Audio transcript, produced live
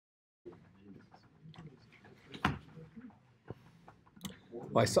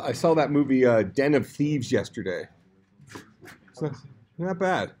Well, I saw that movie Den of Thieves yesterday. It's not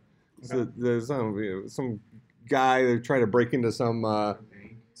bad. There's some guy they're trying to break into some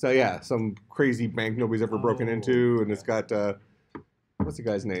some crazy bank nobody's ever broken into, and it's got what's the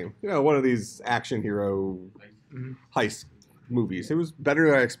guy's name? One of these action hero heist movies. It was better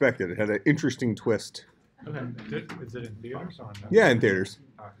than I expected. It had an interesting twist. Okay. Is it in theaters or no? Yeah, in theaters.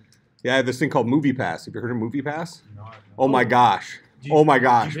 Yeah, I have this thing called Movie Pass. Have you heard of Movie Pass? No, Oh my gosh. Oh my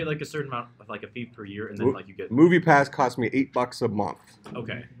gosh. Do you pay like a certain amount, like a fee per year, and then like you get... Movie Pass cost me $8 a month.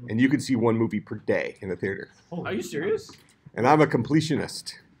 Okay. And you could see one movie per day in the theater. Are you serious? And I'm a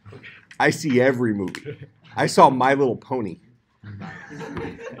completionist. I see every movie. I saw My Little Pony.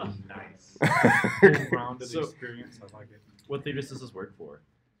 Nice. Rounded experience. I like it. What theaters does this work for?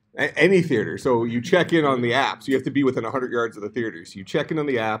 Any theater. So you check in on the app. So you have to be within 100 yards of the theater. So you check in on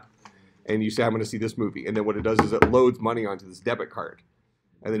the app, and you say, I'm going to see this movie. And then what it does is it loads money onto this debit card.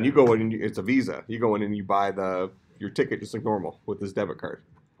 And then you go in, and it's a Visa. You go in and you buy your ticket just like normal with this debit card.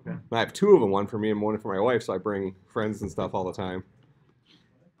 Okay. And I have two of them, one for me and one for my wife, so I bring friends and stuff all the time.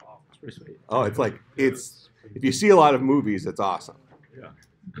 That's pretty sweet. Oh, if you see a lot of movies, it's awesome. Yeah.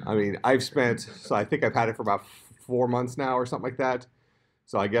 I mean, I think I've had it for about 4 months now or something like that.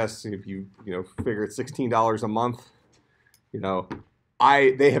 So I guess if you figure it's $16 a month,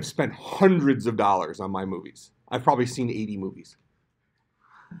 they have spent hundreds of dollars on my movies. I've probably seen 80 movies.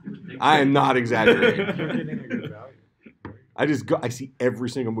 I am not exaggerating. You're getting a good value. I see every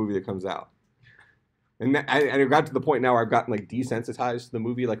single movie that comes out. And I got to the point now where I've gotten like desensitized to the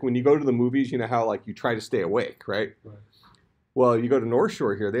movie. Like when you go to the movies, you know how like you try to stay awake, right? Well, you go to North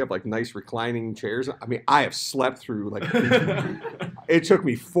Shore here, they have like nice reclining chairs. I mean, I have slept through like it took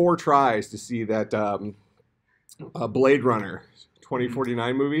me 4 tries to see that Blade Runner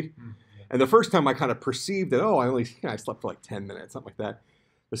 2049 movie. And the first time I kind of perceived that, I slept for like 10 minutes, something like that.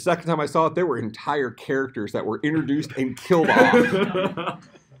 The second time I saw it, there were entire characters that were introduced and killed off.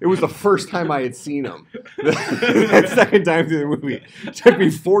 It was the first time I had seen them. That second time through the movie. It took me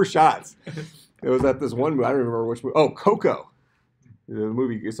 4 shots. It was at this one movie. I don't remember which movie. Oh, Coco. The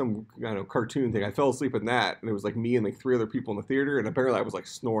movie, some cartoon thing. I fell asleep in that, and it was like me and like 3 other people in the theater, and apparently I was like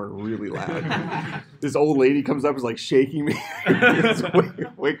snoring really loud. This old lady comes up, is like shaking me,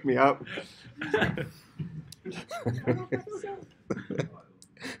 wake me up.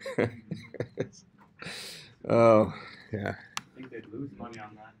 Oh yeah. I think they'd lose money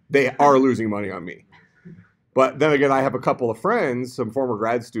on that. They are losing money on me. But then again, I have a couple of friends, some former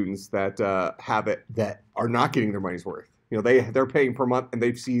grad students that have it that are not getting their money's worth. They're paying per month, and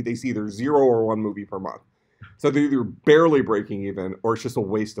they see either 0 or 1 movie per month. So they're either barely breaking even, or it's just a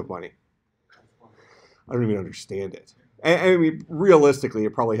waste of money. I don't even understand it. And I mean, realistically,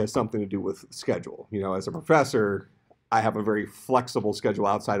 it probably has something to do with schedule. As a professor, I have a very flexible schedule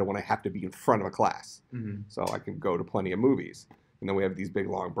outside of when I have to be in front of a class. Mm-hmm. So I can go to plenty of movies. And then we have these big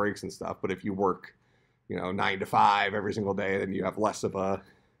long breaks and stuff. But if you work, 9 to 5 every single day, then you have less of a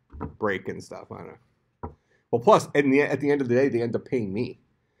break and stuff. I don't know. Well, plus, at the end of the day, they end up paying me.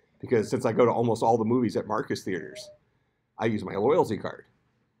 Because since I go to almost all the movies at Marcus Theaters, I use my loyalty card.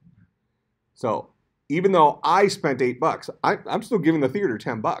 So even though I spent $8, I'm still giving the theater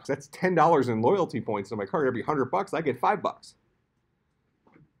 $10. That's $10 in loyalty points on my card. Every $100, I get $5.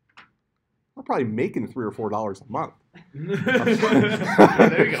 I'm probably making $3 or $4 a month.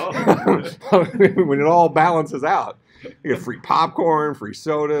 There you go. When it all balances out, you get free popcorn, free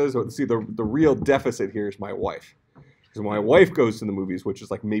sodas. See, the real deficit here is my wife. Because when my wife goes to the movies, which is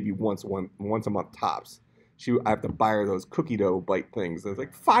like maybe once a month tops, I have to buy her those cookie dough bite things. And it's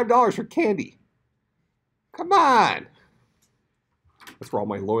like $5 for candy. Come on. That's where all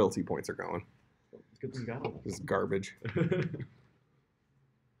my loyalty points are going. Good thing you got them. This is garbage.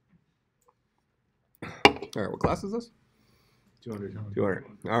 All right, what class is this? 200. 200.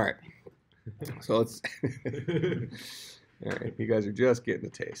 All right. So let's... All right, you guys are just getting a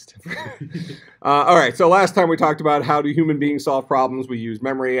taste. All right, so last time we talked about how do human beings solve problems. We use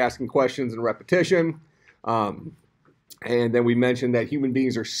memory, asking questions, and repetition. And then we mentioned that human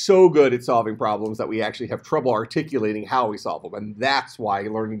beings are so good at solving problems that we actually have trouble articulating how we solve them. And that's why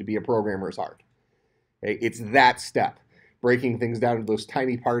learning to be a programmer is hard. Okay? It's that step, breaking things down into those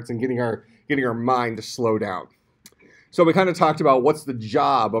tiny parts and getting our mind to slow down. So we kind of talked about what's the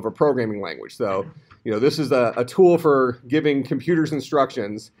job of a programming language. So, this is a tool for giving computers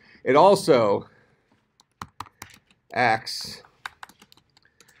instructions. It also acts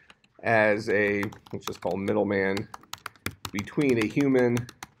as let's just call middleman between a human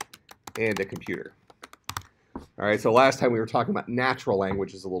and a computer. All All right, so last time we were talking about natural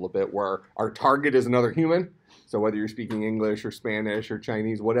languages a little bit, where our target is another human. So whether you're speaking English or Spanish or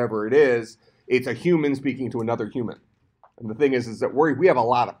Chinese, whatever it is, it's a human speaking to another human. And the thing is that we have a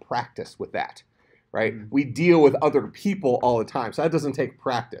lot of practice with that, right? We deal with other people all the time, so that doesn't take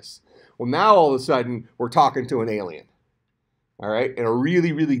practice. Well, now all of a sudden, we're talking to an alien, all right? And a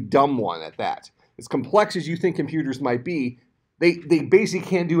really, really dumb one at that. As complex as you think computers might be, they basically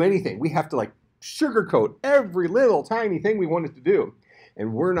can't do anything. We have to like sugarcoat every little tiny thing we want it to do.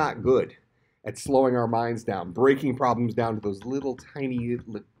 And we're not good at slowing our minds down, breaking problems down to those little tiny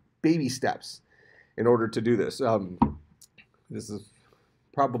baby steps in order to do this. This is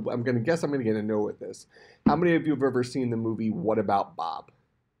probably, I'm going to guess I'm going to get a no with this. How many of you have ever seen the movie What About Bob?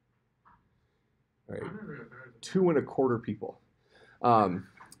 All right. 2.25 people. How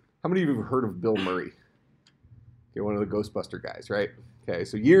many of you have heard of Bill Murray? Okay, one of the Ghostbuster guys, right? Okay,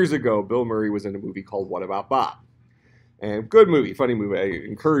 so years ago, Bill Murray was in a movie called What About Bob? And good movie, funny movie. I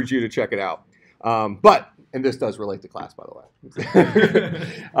encourage you to check it out. And this does relate to class, by the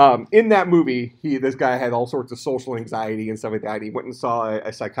way. In that movie, this guy had all sorts of social anxiety and stuff like that. He went and saw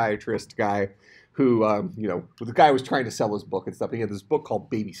a psychiatrist guy who, the guy was trying to sell his book and stuff. He had this book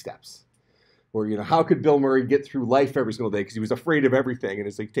called Baby Steps, where, how could Bill Murray get through life every single day? Because he was afraid of everything. And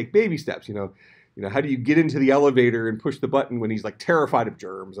it's like, take baby steps, how do you get into the elevator and push the button when he's like terrified of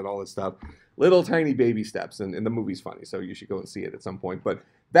germs and all this stuff? Little tiny baby steps. And the movie's funny, so you should go and see it at some point. But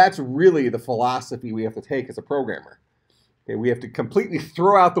that's really the philosophy we have to take as a programmer. Okay, we have to completely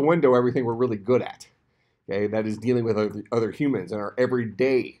throw out the window everything we're really good at. Okay, that is dealing with other humans and our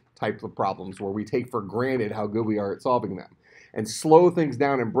everyday types of problems where we take for granted how good we are at solving them. And slow things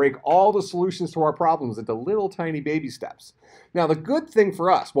down and break all the solutions to our problems into little tiny baby steps. Now, the good thing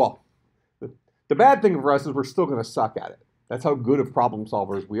for us, the bad thing for us is we're still going to suck at it. That's how good of problem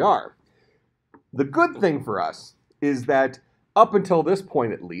solvers we are. The good thing for us is that up until this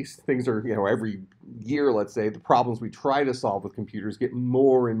point, at least, things are, every year, let's say, the problems we try to solve with computers get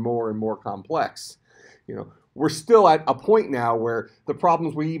more and more and more complex. We're still at a point now where the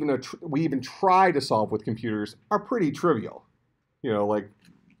problems we even try to solve with computers are pretty trivial.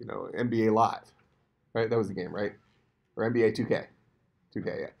 NBA Live, right? That was the game, right? Or NBA 2K.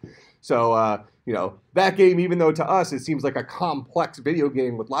 2K, yeah. So, that game, even though to us it seems like a complex video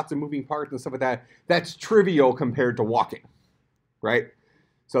game with lots of moving parts and stuff like that, that's trivial compared to walking, right?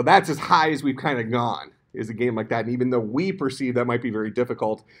 So that's as high as we've kind of gone, is a game like that. And even though we perceive that might be very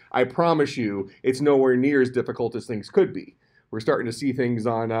difficult, I promise you it's nowhere near as difficult as things could be. We're starting to see things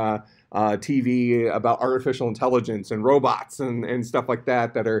on TV about artificial intelligence and robots and stuff like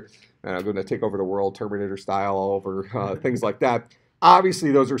that are going to take over the world, Terminator style, all over, things like that.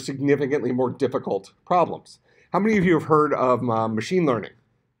 Obviously, those are significantly more difficult problems. How many of you have heard of machine learning?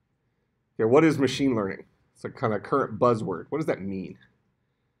 Okay, what is machine learning? It's a kind of current buzzword. What does that mean?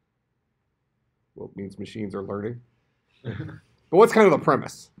 Well, it means machines are learning. But what's kind of the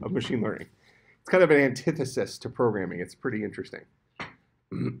premise of machine learning? It's kind of an antithesis to programming. It's pretty interesting.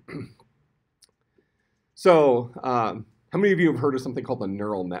 So, how many of you have heard of something called a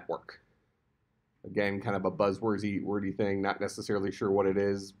neural network? Again, kind of a buzzwordy thing, not necessarily sure what it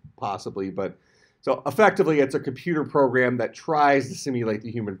is, possibly. But so effectively, it's a computer program that tries to simulate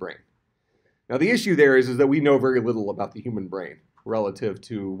the human brain. Now, the issue there is that we know very little about the human brain relative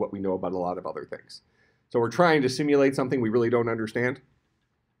to what we know about a lot of other things. So we're trying to simulate something we really don't understand.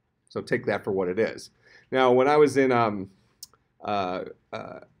 So take that for what it is. Now, when I was in my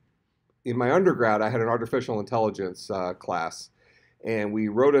undergrad, I had an artificial intelligence class, and we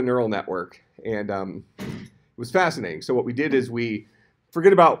wrote a neural network, and it was fascinating. So what we did is we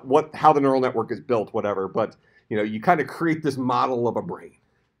forget about how the neural network is built, whatever, but you kind of create this model of a brain,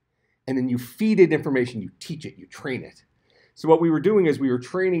 and then you feed it information, you teach it, you train it. So what we were doing is we were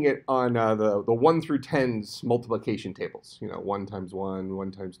training it on the 1 through 10's multiplication tables. 1 times 1,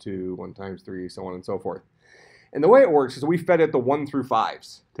 1 times 2, 1 times 3, so on and so forth. And the way it works is we fed it the 1 through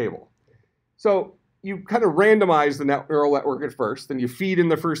 5's table. So you kind of randomize the neural network at first, then you feed in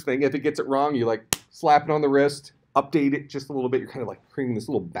the first thing. If it gets it wrong, you slap it on the wrist, update it just a little bit. You're kind of creating this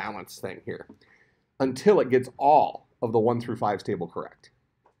little balance thing here until it gets all of the 1 through 5's table correct.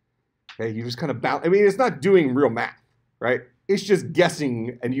 Okay, you just kind of balance. I mean, it's not doing real math, right? It's just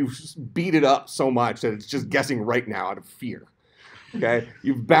guessing, and you've beat it up so much that it's just guessing right now out of fear. Okay,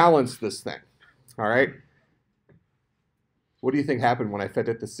 you've balanced this thing. All right. What do you think happened when I fed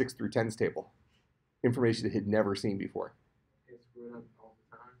it the 6 through 10's table? Information it had never seen before. It's screwed up all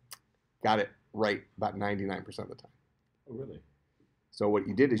the time. Got it right about 99% of the time. Oh, really? So what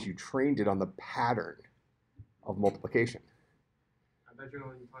you did is you trained it on the pattern of multiplication. thought you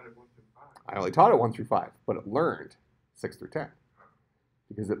only taught it 1 through 5. I only taught it 1 through 5, but it learned 6 through 10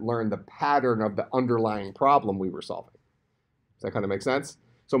 because it learned the pattern of the underlying problem we were solving. Does that kind of make sense?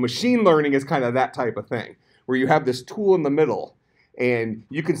 So machine learning is kind of that type of thing, where you have this tool in the middle, and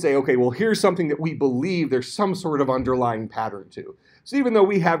you can say, okay, well, here's something that we believe there's some sort of underlying pattern to. So even though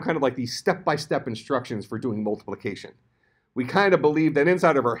we have kind of like these step-by-step instructions for doing multiplication, we kind of believe that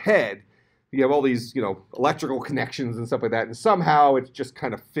inside of our head, you have all these, electrical connections and stuff like that, and somehow it's just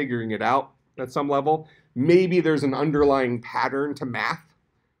kind of figuring it out at some level. Maybe there's an underlying pattern to math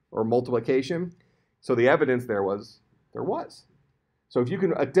or multiplication. So the evidence there was. So if you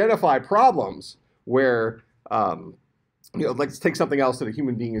can identify problems where, let's take something else that a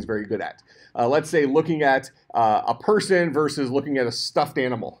human being is very good at. Let's say looking at a person versus looking at a stuffed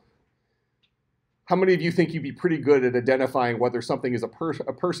animal. How many of you think you'd be pretty good at identifying whether something is a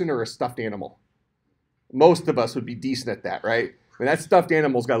person or a stuffed animal? Most of us would be decent at that, right? I mean, that stuffed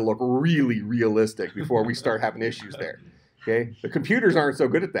animal's got to look really realistic before we start having issues there. Okay, the computers aren't so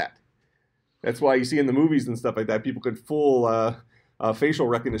good at that. That's why you see in the movies and stuff like that, people could fool facial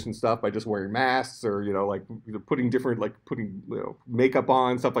recognition stuff by just wearing masks or putting makeup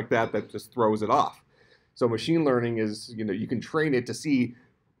on, stuff like that. That just throws it off. So machine learning is you can train it to see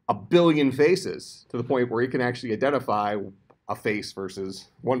a billion faces to the point where it can actually identify a face versus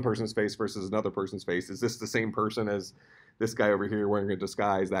one person's face versus another person's face. Is this the same person as this guy over here wearing a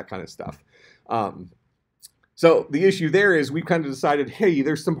disguise? That kind of stuff. So the issue there is we've kind of decided, hey,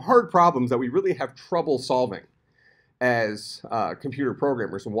 there's some hard problems that we really have trouble solving as computer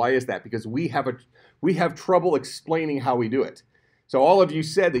programmers. And why is that? Because we have trouble explaining how we do it. So all of you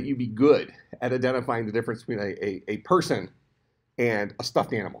said that you'd be good at identifying the difference between a person and a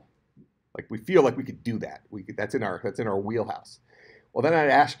stuffed animal. Like we feel like we could do that. That's in our wheelhouse. Well, then I'd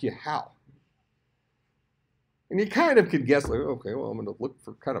ask you how. And you kind of could guess, like, okay, well, I'm going to look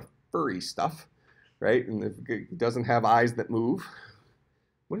for kind of furry stuff, right? And if it doesn't have eyes that move.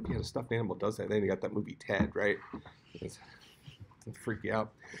 What if you had a stuffed animal that does that? Then you got that movie Ted, right? It'll freak you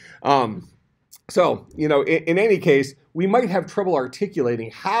out. So, in any case, we might have trouble articulating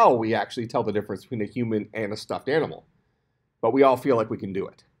how we actually tell the difference between a human and a stuffed animal. But we all feel like we can do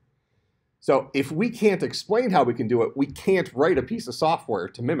it. So if we can't explain how we can do it, we can't write a piece of software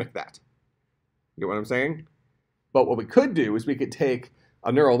to mimic that. You get what I'm saying? But what we could do is we could take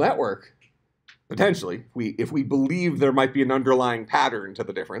a neural network, potentially, if we believe there might be an underlying pattern to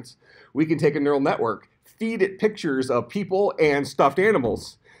the difference, we can take a neural network, feed it pictures of people and stuffed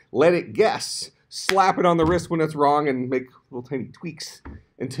animals, let it guess, slap it on the wrist when it's wrong, and make little tiny tweaks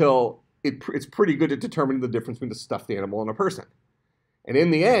until it's pretty good at determining the difference between a stuffed animal and a person. And in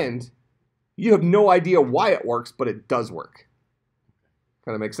the end, you have no idea why it works, but it does work.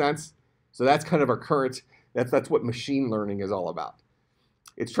 Kind of make sense? So that's kind of our current, that's what machine learning is all about.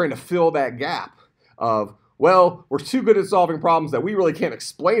 It's trying to fill that gap of, well, we're too good at solving problems that we really can't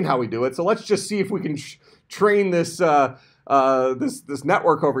explain how we do it, so let's just see if we can train this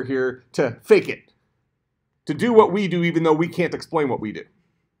network over here to fake it, to do what we do even though we can't explain what we do.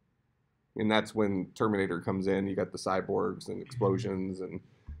 And that's when Terminator comes in. You got the cyborgs and explosions and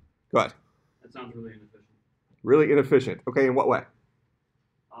go ahead. That sounds really inefficient. Really inefficient. Okay, in what way?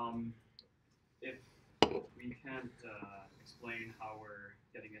 If we can't explain how we're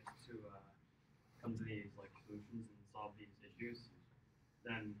getting it to come to these solutions and solve these issues,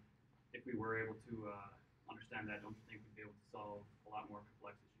 then if we were able to understand that, don't you think we'd be able to solve a lot more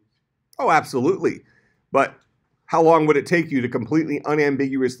complex issues? Oh, absolutely. But how long would it take you to completely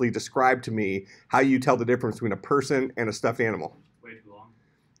unambiguously describe to me how you tell the difference between a person and a stuffed animal? Way too long.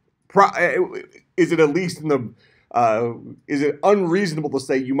 Is it at least is it unreasonable to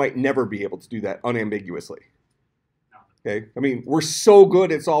say you might never be able to do that unambiguously? No. Okay, I mean, we're so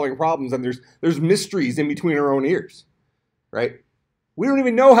good at solving problems, and there's mysteries in between our own ears, right? We don't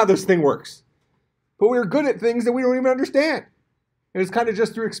even know how this thing works, but we're good at things that we don't even understand. And it's kind of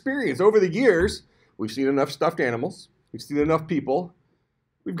just through experience. Over the years, we've seen enough stuffed animals. We've seen enough people.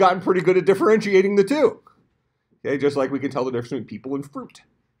 We've gotten pretty good at differentiating the two. Okay, just like we can tell the difference between people and fruit.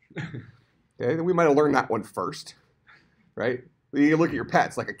 Okay, we might have learned that one first, right? You look at your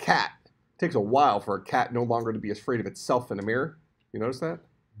pets, like a cat. It takes a while for a cat no longer to be afraid of itself in a mirror. You notice that?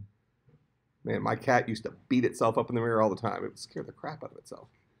 Man, my cat used to beat itself up in the mirror all the time. It would scare the crap out of itself.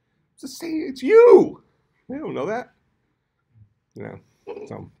 It's just saying, it's you. They don't know that.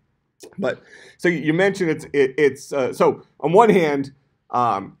 So you mentioned so on one hand,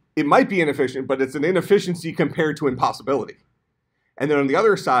 it might be inefficient, but it's an inefficiency compared to impossibility. And then on the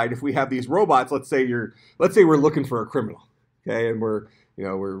other side, if we have these robots, let's say we're looking for a criminal, Okay, and we're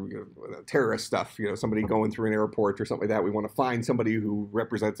terrorist stuff. Somebody going through an airport or something like that. We want to find somebody who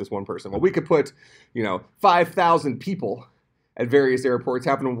represents this one person. Well, we could put 5,000 people at various airports,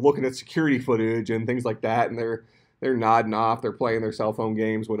 having them looking at security footage and things like that, and they're nodding off, they're playing their cell phone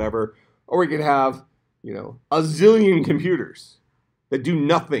games, whatever. Or we could have a zillion computers that do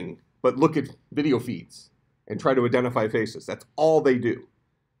nothing but look at video feeds and try to identify faces. That's all they do.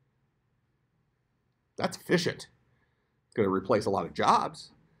 That's efficient. It's going to replace a lot of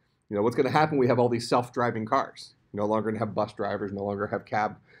jobs. What's going to happen? We have all these self-driving cars. No longer going to have bus drivers, no longer have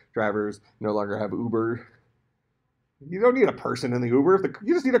cab drivers, no longer have Uber. You don't need a person in the Uber.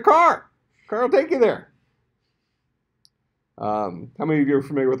 You just need a car. The car will take you there. How many of you are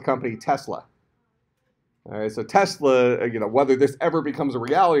familiar with the company Tesla? All right, so Tesla, whether this ever becomes a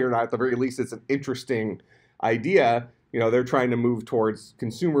reality or not, at the very least, it's an interesting idea. They're trying to move towards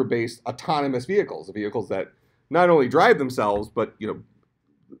consumer-based autonomous vehicles that not only drive themselves, but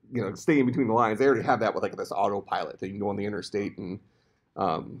stay in between the lines. They already have that with this autopilot that you can go on the interstate. And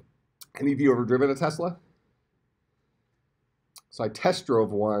any of you ever driven a Tesla? So I test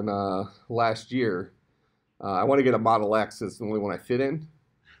drove one last year. I want to get a Model X. It's the only one I fit in.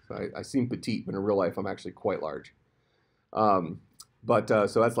 So I seem petite, but in real life I'm actually quite large. So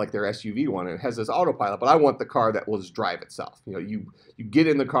that's like their SUV one. And it has this autopilot, but I want the car that will just drive itself. You get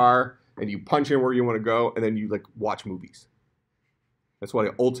in the car and you punch in where you want to go, and then you watch movies. That's what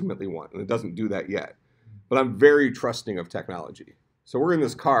I ultimately want, and it doesn't do that yet. But I'm very trusting of technology. So we're in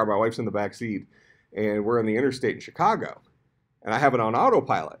this car, my wife's in the back seat, and we're on the interstate in Chicago, and I have it on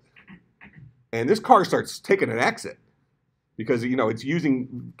autopilot. And this car starts taking an exit because, it's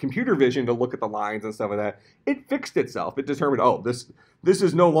using computer vision to look at the lines and stuff like that. It fixed itself. It determined, oh, this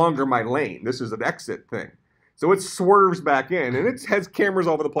is no longer my lane. This is an exit thing. So it swerves back in, and it has cameras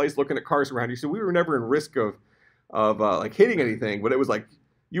all over the place looking at cars around you. So we were never in risk of hitting anything, but it was like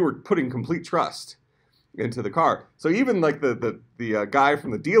you were putting complete trust into the car. So even the guy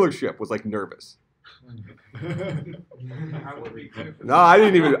from the dealership was nervous. No, I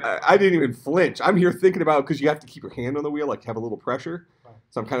didn't even flinch. I'm here thinking about, because you have to keep your hand on the wheel, have a little pressure.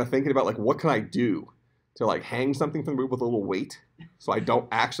 So I'm kind of thinking about what can I do to hang something from the wheel with a little weight, so I don't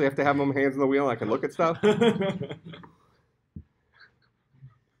actually have to have my hands on the wheel and I can look at stuff. People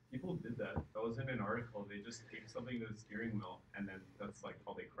did that. That was in an article. They just taped something to the steering wheel, and then that's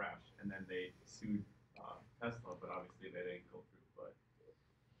how they crashed. And then they sued Tesla, but obviously they didn't go through.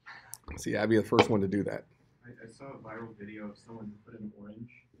 But See, I'd be the first one to do that. I saw a viral video of someone who put an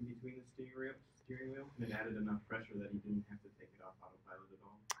orange in between the steering wheel and it added enough pressure that he didn't have to take it off autopilot at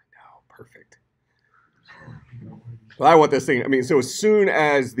all. I know, perfect. Well, I want this thing. So as soon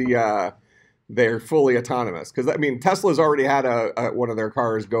as they're fully autonomous, because Tesla's already had one of their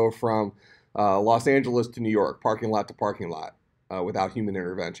cars go from Los Angeles to New York, parking lot to parking lot, without human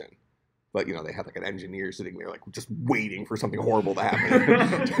intervention. But they had an engineer sitting there just waiting for something horrible to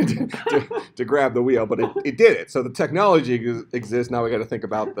happen to grab the wheel. But it did it. So the technology exists. Now we got to think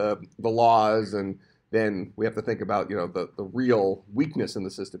about the laws, and then we have to think about the real weakness in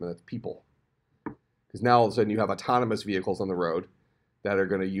the system, and that's people. Because now all of a sudden you have autonomous vehicles on the road that are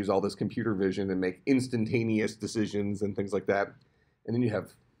going to use all this computer vision and make instantaneous decisions and things like that. And then you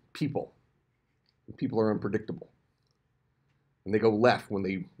have people. And people are unpredictable. And they go left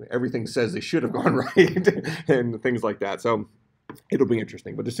when everything says they should have gone right and things like that. So it'll be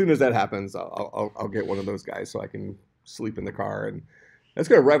interesting. But as soon as that happens, I'll get one of those guys so I can sleep in the car. And that's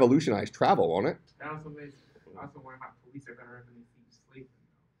going to revolutionize travel, won't it? I also wonder how police are going to recommend you sleep.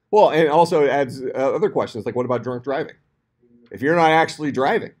 Well, and also it adds other questions, what about drunk driving? If you're not actually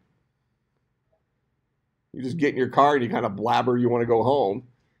driving, you just get in your car and you kind of blabber you want to go home.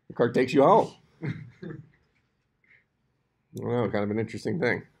 The car takes you home. I don't know, kind of an interesting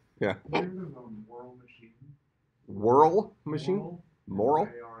thing. Yeah. Have you heard of Moral Machine? Whirl machine? Moral?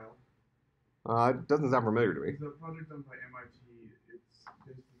 Moral? It doesn't sound familiar to me. It's a project done by MIT. It's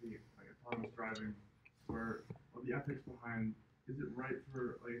basically autonomous driving, where the ethics behind, is it right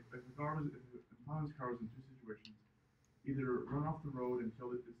for, if a autonomous car was in two situations, either run off the road and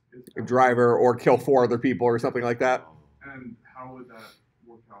kill A driver, or kill 4 other people or something like that? And how would that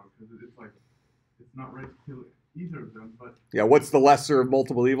work out? Because it's not right to kill either of them, but yeah, what's the lesser of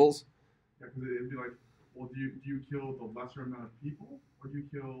multiple evils? yeah, because it'd be well, do you kill the lesser amount of people, or do you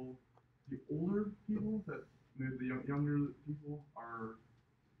kill the older people that the younger people are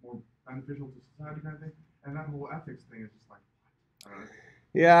more beneficial to society, kind of thing? And that whole ethics thing is just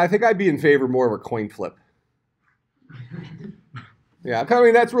Yeah, I think I'd be in favor more of a coin flip. Yeah,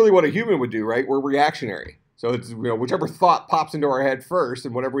 that's really what a human would do, right? We're reactionary. So it's whichever thought pops into our head first,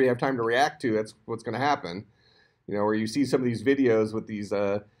 and whatever we have time to react to, that's what's going to happen. You know, where you see some of these videos with these,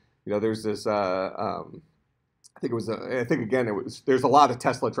 there's this, I think it was, I think again, there's a lot of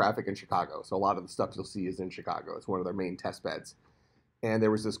Tesla traffic in Chicago. So a lot of the stuff you'll see is in Chicago. It's one of their main test beds. And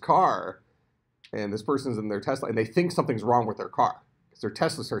there was this car, and this person's in their Tesla, and they think something's wrong with their car because their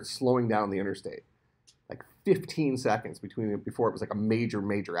Tesla starts slowing down the interstate, like 15 seconds before it was like a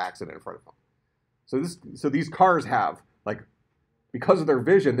major accident in front of them. So these cars have, like, because of their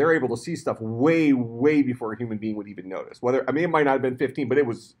vision, they're able to see stuff way before a human being would even notice. It might not have been 15, but it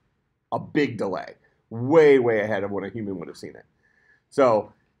was a big delay, way ahead of when a human would have seen it.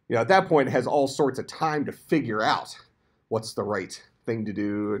 So, you know, at that point, it has all sorts of time to figure out what's the right thing to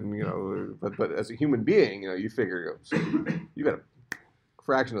do, and you know, but as a human being, you know, you figure you got a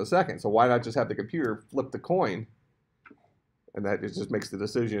fraction of a second. So why not just have the computer flip the coin, and that it just makes the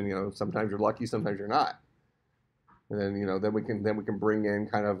decision. You know, sometimes you're lucky, sometimes you're not. And then, you know, then we can bring in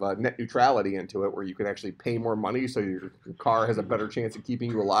kind of net neutrality into it, where you can actually pay more money so your car has a better chance of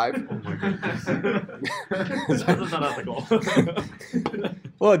keeping you alive. Oh my goodness. That's not ethical.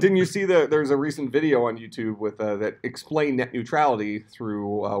 Well, didn't you see there's a recent video on YouTube with that explained net neutrality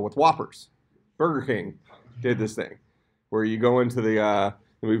through with Whoppers? Burger King did this thing where you go into the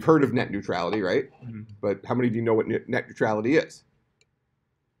we've heard of net neutrality, right? Mm-hmm. But how many of you know what net neutrality is?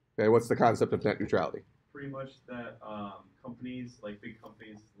 Okay, what's the concept of net neutrality? Pretty much that companies, like big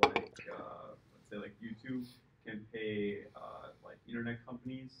companies like let's say like YouTube, can pay like internet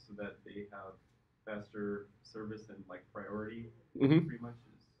companies so that they have faster service and like priority. Mm-hmm. Pretty much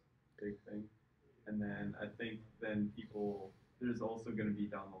is a big thing. And then I think then there's also going to be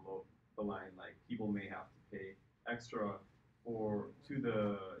down the line, like people may have to pay extra to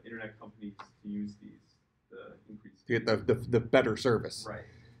the internet companies to use the increased to get the better service. Right.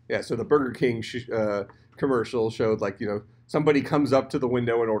 Yeah, so the Burger King commercial showed, like, you know, somebody comes up to the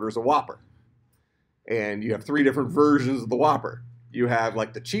window and orders a Whopper. And you have 3 different versions of the Whopper. You have,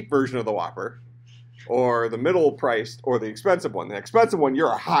 like, the cheap version of the Whopper, or the middle priced, or the expensive one. The expensive one,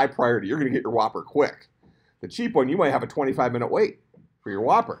 you're a high priority. You're going to get your Whopper quick. The cheap one, you might have a 25-minute wait for your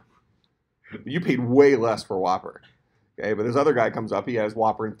Whopper. You paid way less for a Whopper. Okay, but this other guy comes up, he has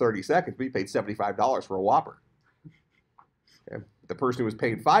Whopper in 30 seconds, but he paid $75 for a Whopper. Okay. The person who was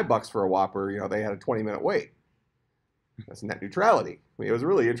paid $5 for a Whopper, you know, they had a 20-minute wait. That's net neutrality. I mean, it was a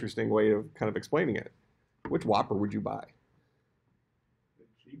really interesting way of kind of explaining it. Which Whopper would you buy? The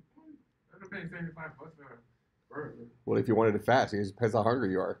cheap one? I'm paying $75 for a burger. What if you wanted it fast? It depends how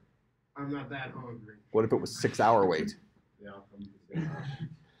hungry you are. I'm not that hungry. What if it was 6-hour wait?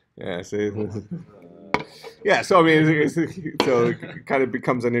 Yeah, see, yeah. So I mean, so it kind of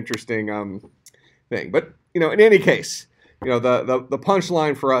becomes an interesting thing. But you know, in any case, you know, the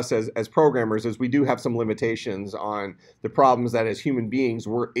punchline for us as programmers is we do have some limitations on the problems that as human beings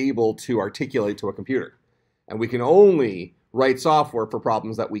we're able to articulate to a computer, and we can only write software for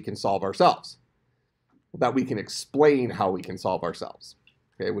problems that we can solve ourselves, that we can explain how we can solve ourselves.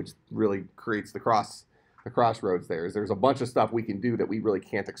 Okay, which really creates the crossroads there. Is there's a bunch of stuff we can do that we really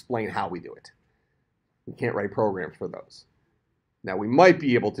can't explain how we do it. We can't write programs for those. Now, we might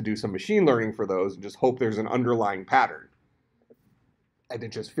be able to do some machine learning for those and just hope there's an underlying pattern and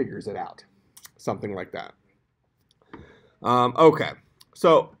it just figures it out. Something like that. Okay.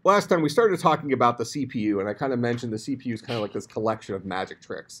 So last time we started talking about the CPU, and I kind of mentioned the CPU is kind of like this collection of magic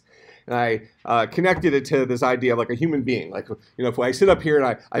tricks. And I connected it to this idea of like a human being. Like, you know, if I sit up here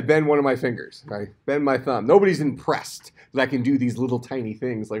and I bend one of my fingers, I bend my thumb, nobody's impressed that I can do these little tiny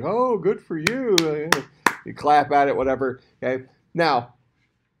things like, oh, good for you. You clap at it, whatever. Okay. Now,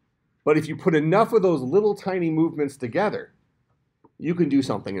 but if you put enough of those little tiny movements together, you can do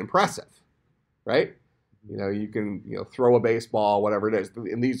something impressive, right? You know, you can, you know, throw a baseball, whatever it is.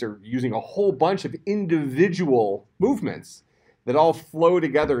 And these are using a whole bunch of individual movements that all flow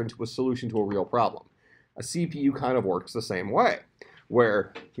together into a solution to a real problem. A CPU kind of works the same way,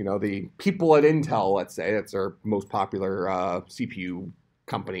 where, you know, the people at Intel, let's say, that's our most popular CPU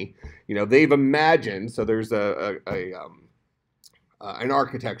company, you know, they've imagined, so there's an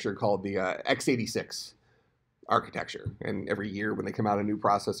architecture called the x86 architecture, and every year when they come out a new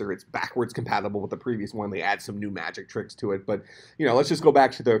processor, it's backwards compatible with the previous one. They add some new magic tricks to it. But, you know, let's just go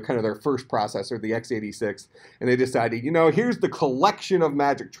back to the kind of their first processor, the x86, and they decided, you know, here's the collection of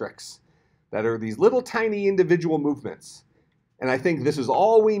magic tricks that are these little tiny individual movements, and I think this is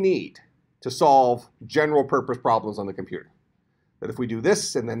all we need to solve general purpose problems on the computer. That if we do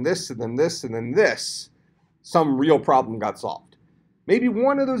this and then this and then this and then this, some real problem got solved. Maybe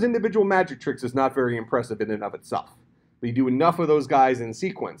one of those individual magic tricks is not very impressive in and of itself. But you do enough of those guys in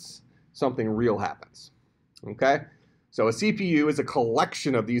sequence, something real happens. Okay? So a CPU is a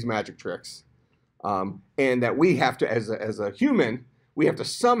collection of these magic tricks. And that we have to, as a human, we have to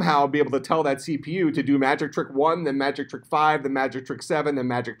somehow be able to tell that CPU to do magic trick 1, then magic trick 5, then magic trick 7, then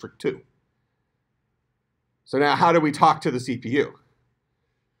magic trick 2. So now how do we talk to the CPU?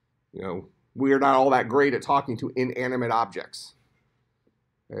 You know, we are not all that great at talking to inanimate objects.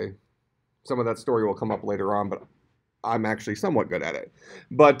 Okay? Some of that story will come up later on, but I'm actually somewhat good at it.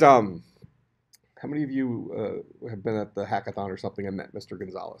 But how many of you have been at the hackathon or something and met Mr.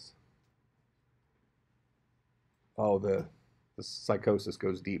 Gonzalez? Oh, the psychosis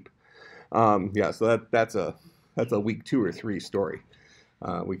goes deep. Yeah, so that's a week 2 or 3 story.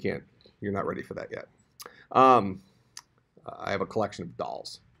 We can't. You're not ready for that yet. I have a collection of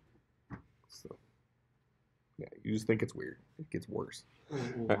dolls. So, yeah, you just think it's weird. It gets worse. Well,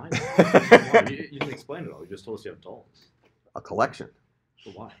 why? You didn't explain it all. You just told us you have dolls. A collection.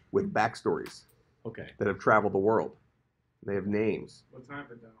 But why? With backstories Okay. that have traveled the world. They have names. What type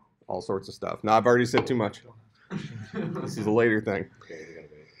of dog? All sorts of stuff. Now, I've already said too much. This is a later thing. Okay, we gotta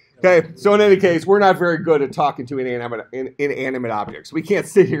wait. Okay, so in any case, we're not very good at talking to inanimate objects. We can't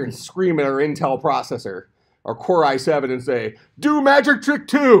sit here and scream at our Intel processor, our Core i7, and say, do magic trick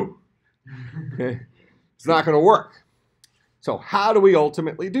 2. Okay? It's not going to work. So how do we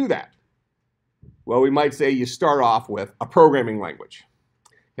ultimately do that? Well, we might say you start off with a programming language.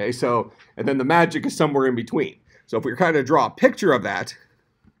 Okay, so, and then the magic is somewhere in between. So if we kind of draw a picture of that,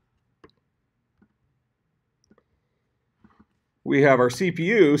 we have our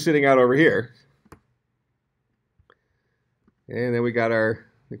CPU sitting out over here. And then we got our,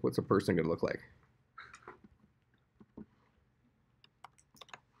 like, what's a person going to look like?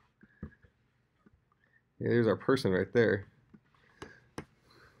 Yeah, there's our person right there.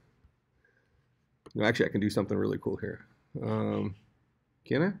 No, actually, I can do something really cool here.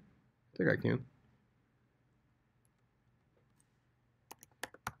 Can I? I think I can.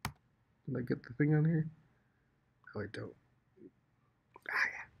 Did I get the thing on here? Oh, I don't.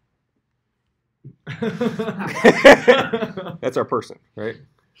 That's our person, right?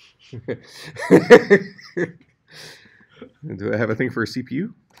 Do I have a thing for a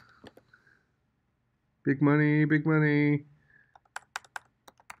CPU? Big money, big money.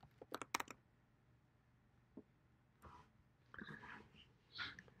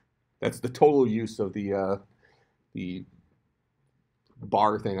 That's the total use of the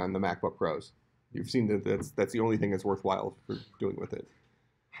bar thing on the MacBook Pros. You've seen that that's the only thing that's worthwhile for doing with it.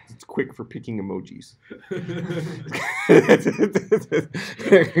 It's quick for picking emojis.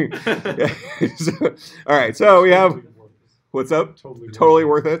 All right, so we have, what's up? Totally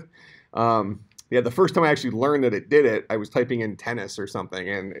worth it. Yeah, the first time I actually learned that it did it, I was typing in tennis or something,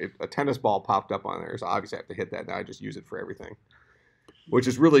 and a tennis ball popped up on there. So obviously I have to hit that. Now I just use it for everything, which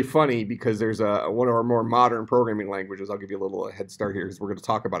is really funny because there's one of our more modern programming languages. I'll give you a little head start here because we're going to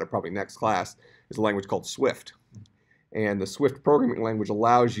talk about it probably next class. Is a language called Swift. And the Swift programming language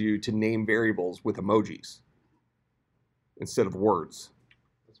allows you to name variables with emojis instead of words.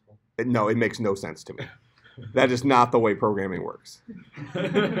 No, it makes no sense to me. That is not the way programming works.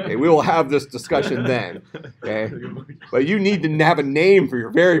 Okay, we will have this discussion then. Okay? But you need to have a name for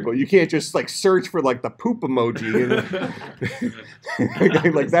your variable. You can't just like search for like the poop emoji.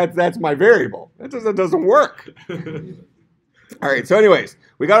 And, like that's my variable. That doesn't work. All right, so anyways,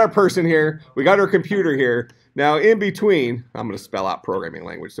 we got our person here. We got our computer here. Now, in between, I'm going to spell out programming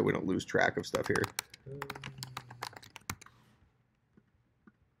language so we don't lose track of stuff here.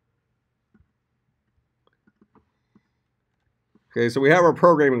 Okay, so we have our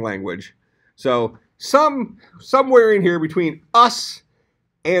programming language. So somewhere in here between us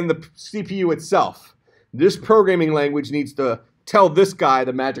and the CPU itself, this programming language needs to tell this guy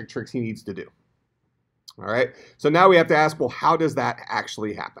the magic tricks he needs to do. All right, so now we have to ask, well, how does that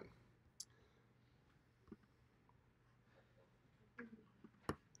actually happen?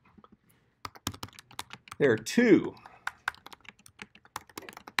 There are two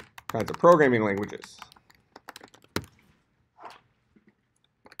kinds of programming languages.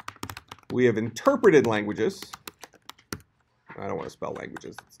 We have interpreted languages. I don't want to spell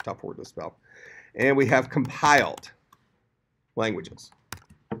languages. It's a tough word to spell. And we have compiled languages.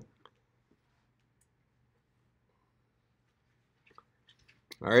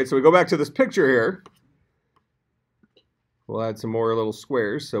 All right, so we go back to this picture here. We'll add some more little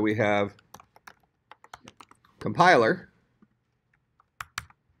squares. So we have compiler.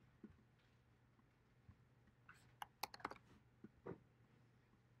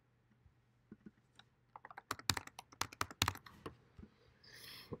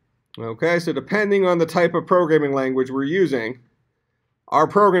 Okay, so depending on the type of programming language we're using, our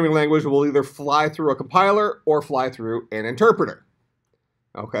programming language will either fly through a compiler or fly through an interpreter.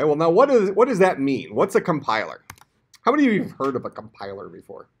 Okay, well now what does that mean? What's a compiler? How many of you have heard of a compiler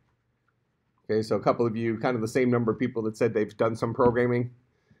before? Okay, so a couple of you, kind of the same number of people that said they've done some programming.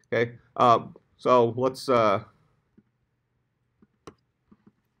 Okay, so let's ask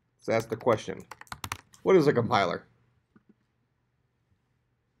the question. What is a compiler?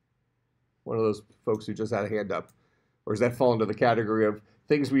 One of those folks who just had a hand up. Or does that fall into the category of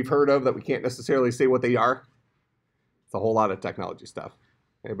things we've heard of that we can't necessarily say what they are? It's a whole lot of technology stuff.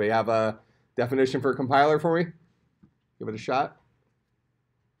 Anybody have a definition for a compiler for me? Give it a shot.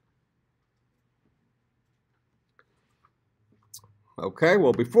 Okay,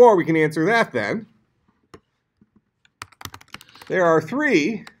 well, before we can answer that then, there are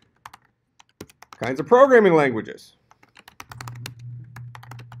 3 kinds of programming languages.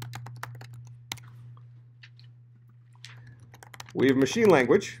 We have machine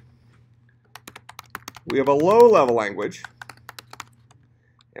language, we have a low-level language,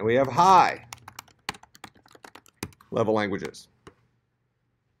 and we have high-level languages.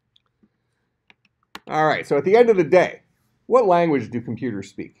 All right, so at the end of the day, what language do computers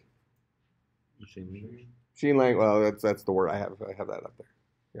speak? Machine language. Machine language, well, that's the word I have that up there.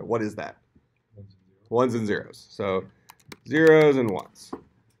 Yeah, what is that? Ones and zeros. So zeros and ones.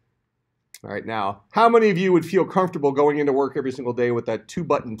 All right, now, how many of you would feel comfortable going into work every single day with that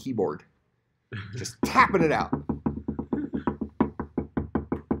 2-button keyboard? Just tapping it out. That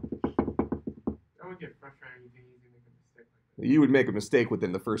would get frustrating. You can easily make a mistake like that. You would make a mistake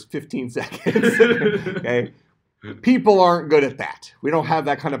within the first 15 seconds. Okay? People aren't good at that. We don't have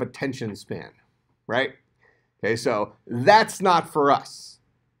that kind of attention span, right? Okay, so that's not for us.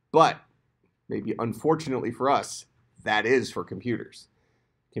 But maybe unfortunately for us, that is for computers.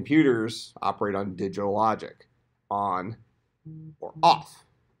 Computers operate on digital logic, on or off,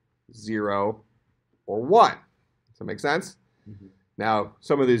 0 or 1. Does that make sense? Mm-hmm. Now,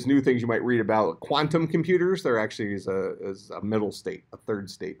 some of these new things you might read about quantum computers, there actually is a middle state, a third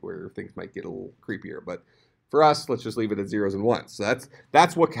state where things might get a little creepier. But for us, let's just leave it at zeros and ones. So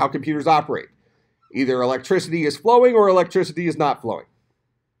that's how computers operate. Either electricity is flowing or electricity is not flowing.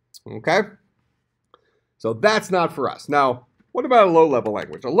 Okay? So that's not for us. Now, what about a low-level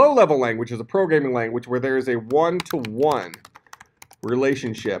language? A low-level language is a programming language where there is a one-to-one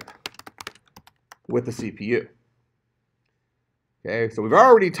relationship with the CPU. Okay, so we've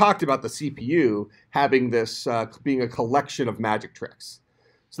already talked about the CPU having this being a collection of magic tricks.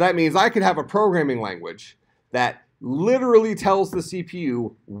 So that means I could have a programming language that literally tells the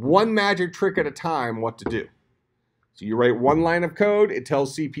CPU one magic trick at a time what to do. So you write one line of code, it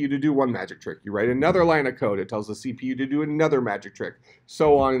tells CPU to do one magic trick. You write another line of code, it tells the CPU to do another magic trick,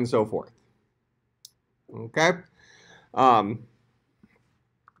 so on and so forth. Okay?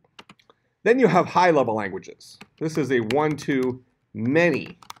 Then you have high-level languages. This is a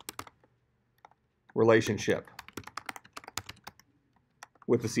one-to-many relationship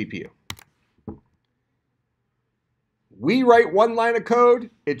with the CPU. We write one line of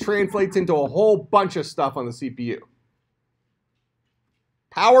code, it translates into a whole bunch of stuff on the CPU.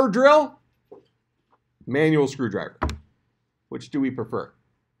 Power drill, manual screwdriver. Which do we prefer?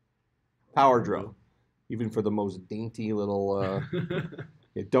 Power drill. Even for the most dainty little,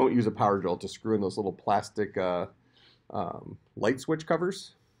 don't use a power drill to screw in those little plastic light switch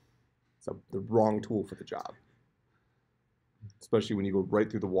covers. It's the wrong tool for the job. Especially when you go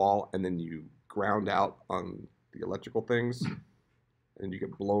right through the wall and then you ground out on the electrical things and you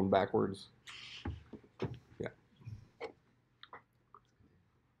get blown backwards. Yeah.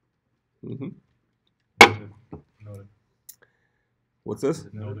 Mm-hmm. Noted. What's this?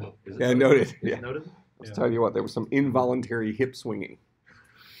 Noted. Yeah, noted. Yeah. Noted? I was telling you what, there was some involuntary hip swinging.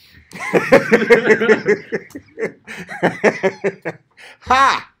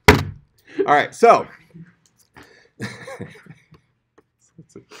 Ha! All right, so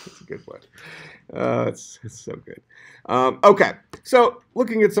it's a good one. It's so good. Okay, so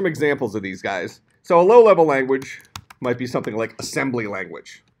looking at some examples of these guys. So a low-level language might be something like assembly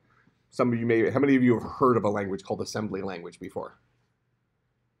language. Some of you may, how many of you have heard of a language called assembly language before?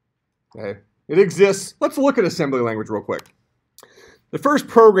 Okay, it exists. Let's look at assembly language real quick. The first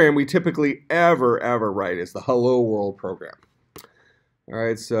program we typically ever write is the Hello World program. All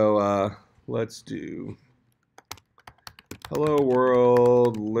right, so let's do Hello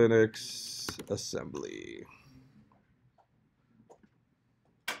World Linux assembly.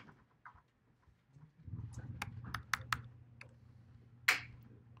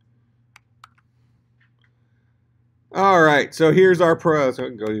 All right, so here's our so I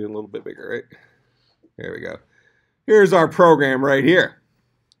can go a little bit bigger, right? There we go. Here's our program right here.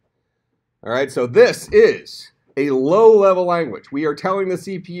 All right, so this is a low-level language. We are telling the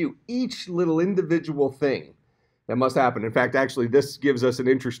CPU each little individual thing that must happen. In fact, actually, this gives us an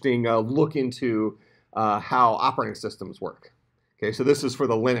interesting look into how operating systems work. Okay, so this is for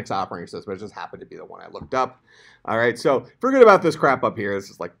the Linux operating system. It just happened to be the one I looked up. All right, so forget about this crap up here. This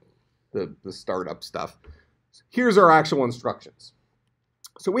is like the startup stuff. Here's our actual instructions.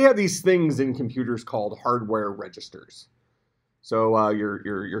 So we have these things in computers called hardware registers. So your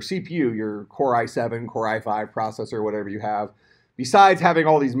CPU, your Core i7, Core i5 processor, whatever you have, besides having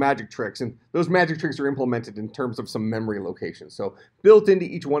all these magic tricks, and those magic tricks are implemented in terms of some memory locations. So built into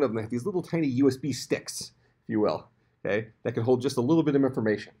each one of them, they have these little tiny USB sticks, if you will, okay, that can hold just a little bit of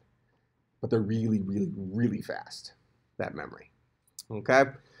information. But they're really, really, really fast, that memory. Okay?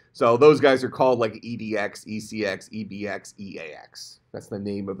 So those guys are called like EDX, ECX, EBX, EAX. That's the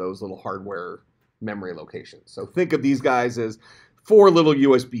name of those little hardware memory locations. So think of these guys as 4 little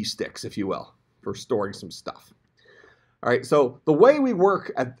USB sticks, if you will, for storing some stuff. All right, so the way we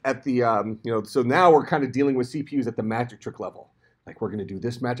work at the, so now we're kind of dealing with CPUs at the magic trick level. Like we're going to do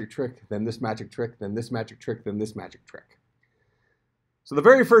this magic trick, then this magic trick, then this magic trick, then this magic trick. So the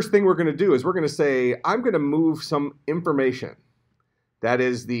very first thing we're going to do is we're going to say, I'm going to move some information. That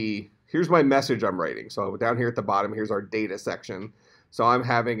is here's my message I'm writing. So down here at the bottom, here's our data section. So I'm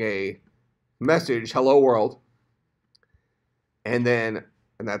having a message, hello world, and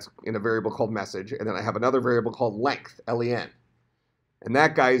that's in a variable called message, and then I have another variable called length, len, and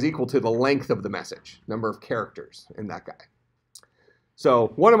that guy is equal to the length of the message, number of characters in that guy.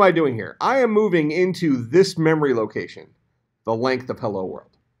 So what am I doing here? I am moving into this memory location, the length of hello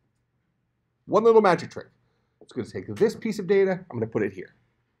world. One little magic trick. It's going to take this piece of data, I'm going to put it here.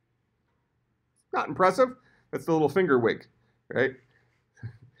 Not impressive. That's the little finger wig, right?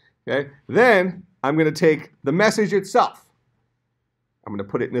 Okay. Then I'm going to take the message itself. I'm going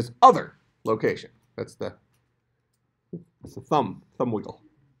to put it in this other location. That's the thumb wiggle.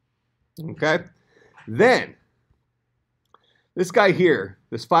 Okay. Then this guy here,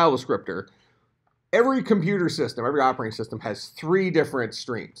 this file descriptor, every computer system, every operating system has 3 different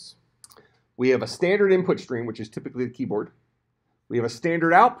streams. We have a standard input stream, which is typically the keyboard. We have a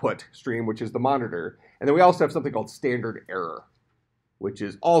standard output stream, which is the monitor. And then we also have something called standard error, which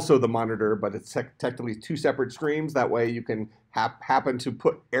is also the monitor, but it's technically 2 separate streams. That way you can happen to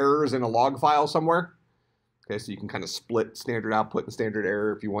put errors in a log file somewhere. Okay, so you can kind of split standard output and standard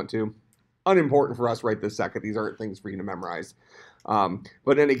error if you want to. Unimportant for us right this second. These aren't things for you to memorize.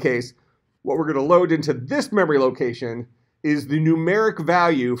 But in any case, what we're going to load into this memory location is the numeric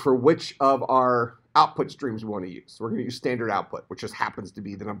value for which of our output streams we want to use. So we're going to use standard output, which just happens to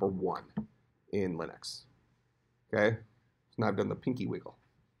be the number 1 in Linux. Okay, so now I've done the pinky wiggle.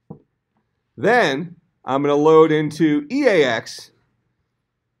 Then I'm going to load into EAX.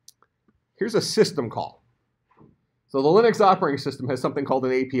 Here's a system call. So the Linux operating system has something called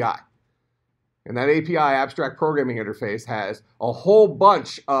an API. And that API, Abstract Programming Interface, has a whole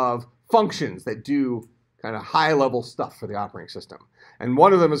bunch of functions that do kind of high-level stuff for the operating system. And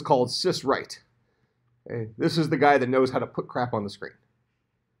one of them is called syswrite. Okay? This is the guy that knows how to put crap on the screen.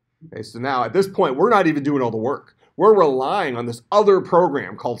 Okay, so now at this point, we're not even doing all the work. We're relying on this other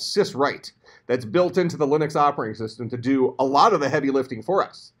program called syswrite that's built into the Linux operating system to do a lot of the heavy lifting for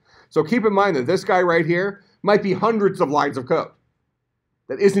us. So keep in mind that this guy right here might be hundreds of lines of code.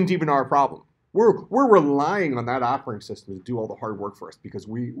 That isn't even our problem. We're relying on that operating system to do all the hard work for us because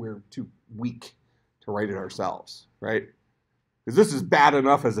we're too weak to write it ourselves, right? Because this is bad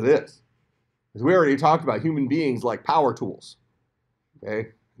enough as it is. Because we already talked about human beings like power tools, okay?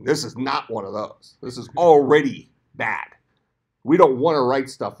 This is not one of those. This is already bad. We don't want to write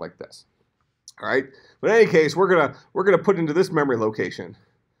stuff like this, all right? But in any case, we're gonna put into this memory location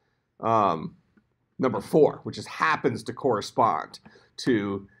number 4, which just happens to correspond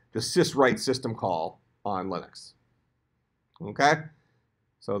to the syswrite system call on Linux. Okay?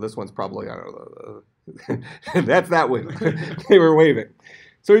 So this one's probably, I don't know, that's that one. They were waving.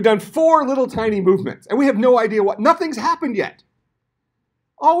 So we've done 4 little tiny movements, and we have no idea what, nothing's happened yet.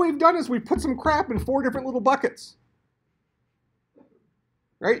 All we've done is we've put some crap in 4 different little buckets.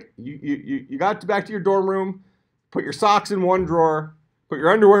 Right? You got back to your dorm room, put your socks in one drawer, put your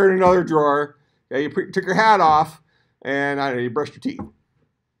underwear in another drawer, you took your hat off, and I don't know, you brushed your teeth.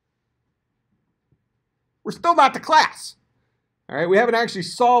 We're still not to class. All right, we haven't actually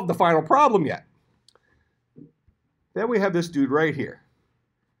solved the final problem yet. Then we have this dude right here.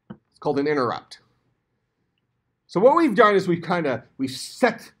 It's called an interrupt. So what we've done is we've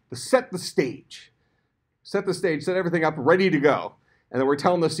set the stage. Set the stage, set everything up, ready to go. And then we're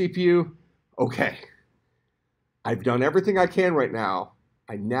telling the CPU, okay, I've done everything I can right now.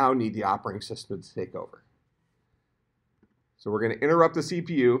 I now need the operating system to take over. So we're going to interrupt the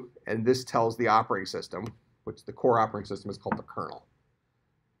CPU, and this tells the operating system, which the core operating system is called the kernel,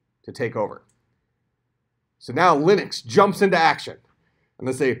 to take over. So now Linux jumps into action. And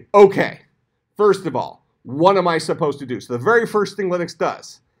they say, okay, first of all, what am I supposed to do? So the very first thing Linux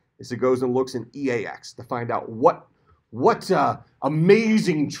does is it goes and looks in EAX to find out what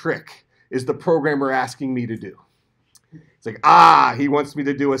amazing trick is the programmer asking me to do. It's like, he wants me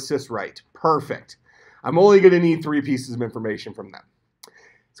to do a syswrite. Perfect. I'm only going to need 3 pieces of information from them.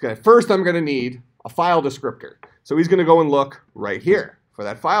 First, I'm going to need a file descriptor. So he's going to go and look right here for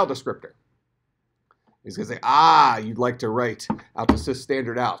that file descriptor. He's going to say, you'd like to write out the sys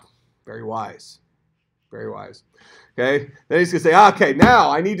standard out. Very wise. Very wise. Okay. Then he's going to say, okay,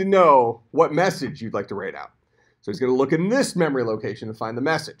 now I need to know what message you'd like to write out. So he's going to look in this memory location to find the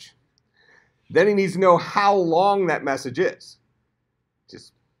message. Then he needs to know how long that message is.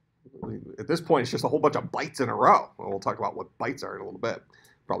 Just at this point, it's just a whole bunch of bytes in a row. Well, we'll talk about what bytes are in a little bit,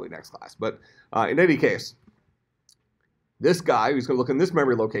 probably next class. But in any case, this guy who's going to look in this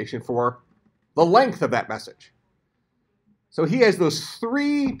memory location for the length of that message. So he has those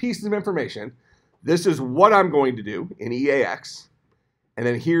 3 pieces of information. This is what I'm going to do in EAX. And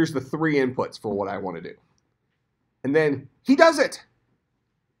then here's the 3 inputs for what I want to do. And then he does it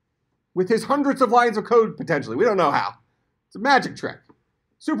with his hundreds of lines of code, potentially. We don't know how. It's a magic trick.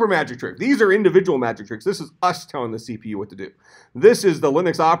 Super magic trick. These are individual magic tricks. This is us telling the CPU what to do. This is the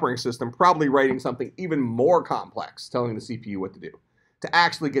Linux operating system probably writing something even more complex, telling the CPU what to do, to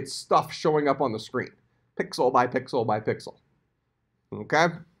actually get stuff showing up on the screen, pixel by pixel by pixel. Okay?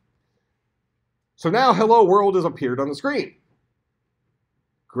 So now hello world has appeared on the screen.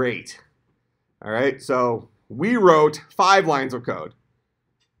 Great. All right, so we wrote 5 lines of code.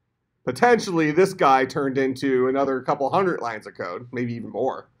 Potentially, this guy turned into another couple hundred lines of code, maybe even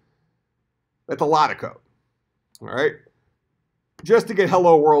more. That's a lot of code, all right? Just to get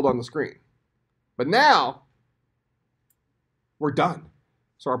hello world on the screen. But now, we're done.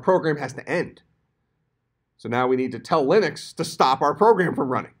 So our program has to end. So now we need to tell Linux to stop our program from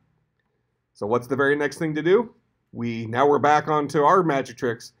running. So what's the very next thing to do? Now we're back onto our magic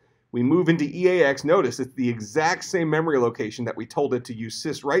tricks. We move into EAX. Notice it's the exact same memory location that we told it to use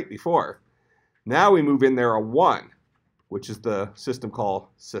syswrite before. Now we move in there a 1, which is the system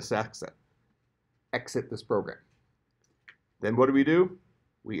call sysexit. Exit this program. Then what do?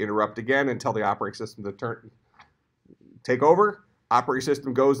 We interrupt again and tell the operating system to take over. Operating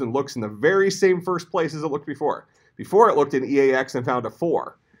system goes and looks in the very same first place as it looked before. Before it looked in EAX and found a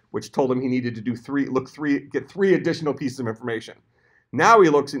 4, which told him he needed to do get 3 additional pieces of information. Now he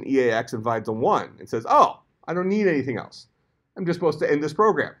looks in EAX and finds a 1 and says, oh, I don't need anything else. I'm just supposed to end this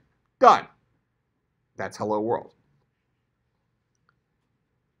program. Done. That's hello world.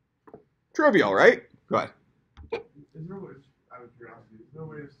 Trivial, right? Go ahead. Is there a way, out of curiosity, is there a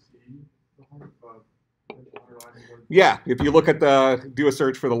way to see the 100 lines of code? Yeah, if you look at do a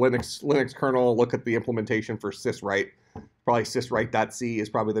search for the Linux kernel, look at the implementation for syswrite. Probably syswrite.c is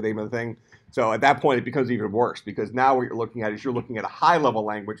probably the name of the thing. So at that point, it becomes even worse because now what you're looking at is you're looking at a high-level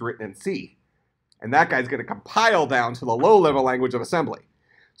language written in C. And that guy's going to compile down to the low-level language of assembly.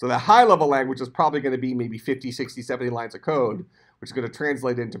 So the high-level language is probably going to be maybe 50, 60, 70 lines of code, which is going to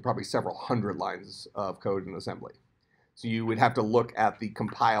translate into probably several hundred lines of code in assembly. So you would have to look at the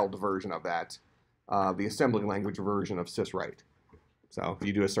compiled version of that, the assembly language version of syswrite. So if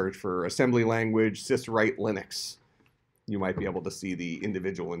you do a search for assembly language, syswrite Linux, you might be able to see the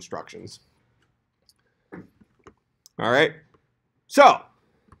individual instructions. All right. So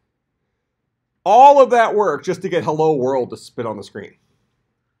all of that work just to get hello world to spit on the screen.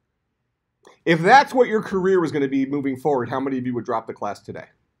 If that's what your career was going to be moving forward, how many of you would drop the class today?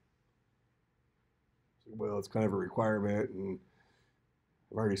 Well, it's kind of a requirement, and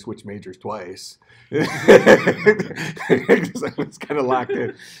I've already switched majors twice. It's kind of locked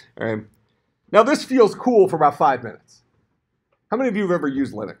in. All right. Now, this feels cool for about 5 minutes. How many of you have ever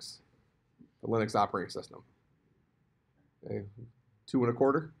used Linux, the Linux operating system? Okay. 2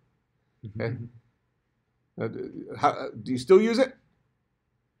 1/4? Okay. Do you still use it?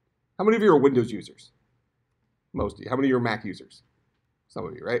 How many of you are Windows users? Most of you. How many of you are Mac users? Some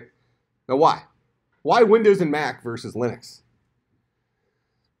of you, right? Now, why? Why Windows and Mac versus Linux?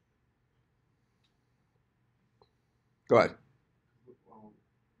 Go ahead. Well,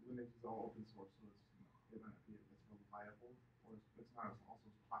 Linux is all open source, so it might not be as reliable, or it's not also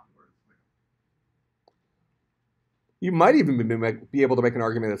as popular as Linux. You might even be able to make an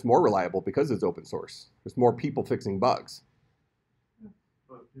argument that's more reliable because it's open source. There's more people fixing bugs.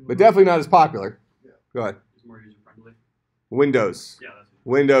 But definitely not as popular. Yeah. Go ahead. It's more user friendly. Windows. Yeah, that's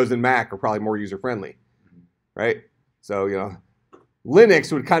Windows and Mac are probably more user friendly, right? So,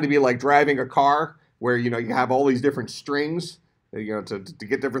 Linux would kind of be like driving a car where, you have all these different strings, to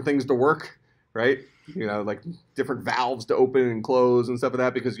get different things to work, right? Like different valves to open and close and stuff like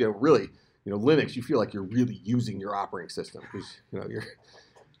that, because, really, Linux, you feel like you're really using your operating system because,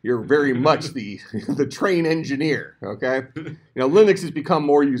 you're very much the train engineer, okay? Linux has become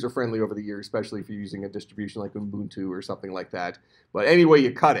more user-friendly over the years, especially if you're using a distribution like Ubuntu or something like that. But any way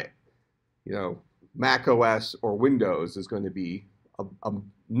you cut it, Mac OS or Windows is going to be a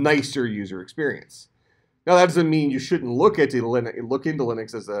nicer user experience. Now, that doesn't mean you shouldn't look into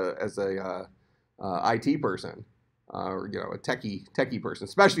Linux as a IT person or a techie person,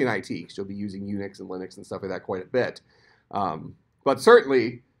 especially in IT, because you'll be using Unix and Linux and stuff like that quite a bit. But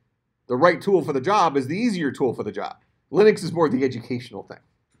certainly, the right tool for the job is the easier tool for the job. Linux is more the educational thing,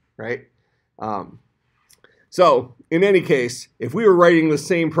 right? So, in any case, if we were writing the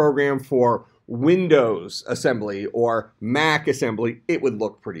same program for Windows assembly or Mac assembly, it would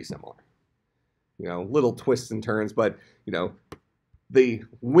look pretty similar. Little twists and turns, but, the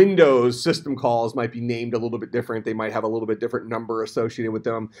Windows system calls might be named a little bit different. They might have a little bit different number associated with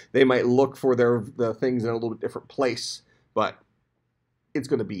them. They might look for the things in a little bit different place, but it's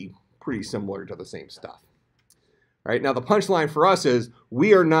going to be pretty similar to the same stuff. All right, now the punchline for us is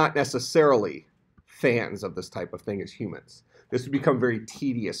we are not necessarily fans of this type of thing as humans. This would become very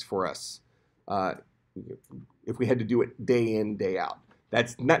tedious for us if we had to do it day in, day out.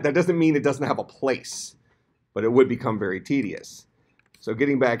 That doesn't mean it doesn't have a place, but it would become very tedious. So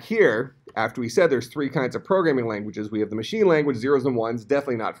getting back here, after we said there's 3 kinds of programming languages, we have the machine language, zeros and ones,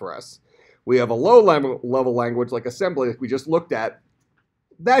 definitely not for us. We have a low-level language like assembly, like we just looked at.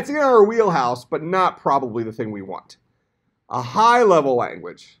 That's in our wheelhouse, but not probably the thing we want. A high-level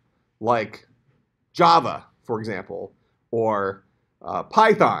language like Java, for example, or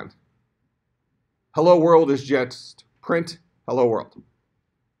Python. Hello world is just print hello world.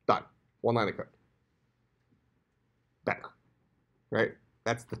 Done. One line of code. Better. Right?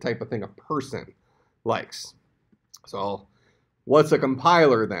 That's the type of thing a person likes. So what's a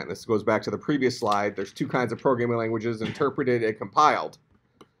compiler then? This goes back to the previous slide. There's 2 kinds of programming languages, interpreted and compiled.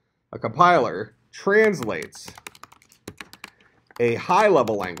 A compiler translates a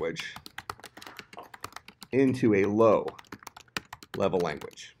high-level language into a low-level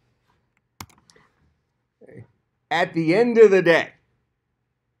language. Okay. At the end of the day,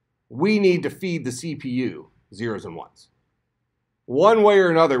 we need to feed the CPU zeros and ones. One way or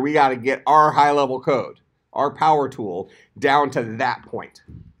another, we got to get our high-level code, our power tool, down to that point.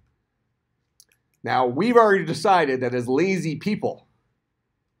 Now, we've already decided that as lazy people,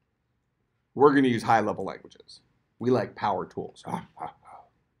 we're going to use high-level languages. We like power tools.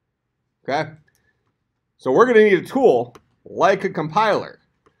 Okay? So we're going to need a tool like a compiler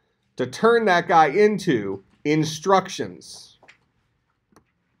to turn that guy into instructions.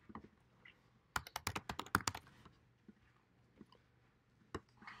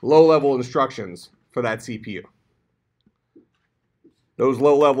 Low-level instructions for that CPU. Those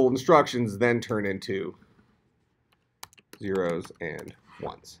low-level instructions then turn into zeros and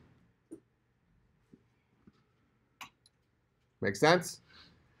ones. Make sense?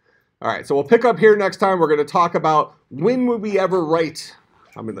 All right, so we'll pick up here next time. We're going to talk about when would we ever write.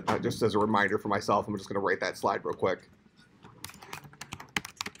 Just as a reminder for myself, I'm just going to write that slide real quick.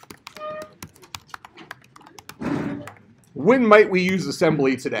 When might we use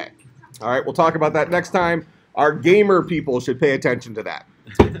assembly today? All right, we'll talk about that next time. Our gamer people should pay attention to that.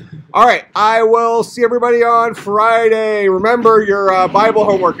 All right, I will see everybody on Friday. Remember, your Bible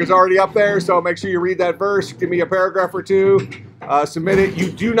homework is already up there, so make sure you read that verse. Give me a paragraph or 2. Submit it.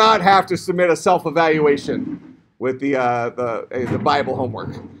 You do not have to submit a self-evaluation with the Bible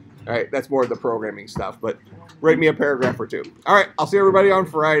homework. All right, that's more of the programming stuff, but write me a paragraph or 2. All right, I'll see everybody on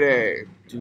Friday.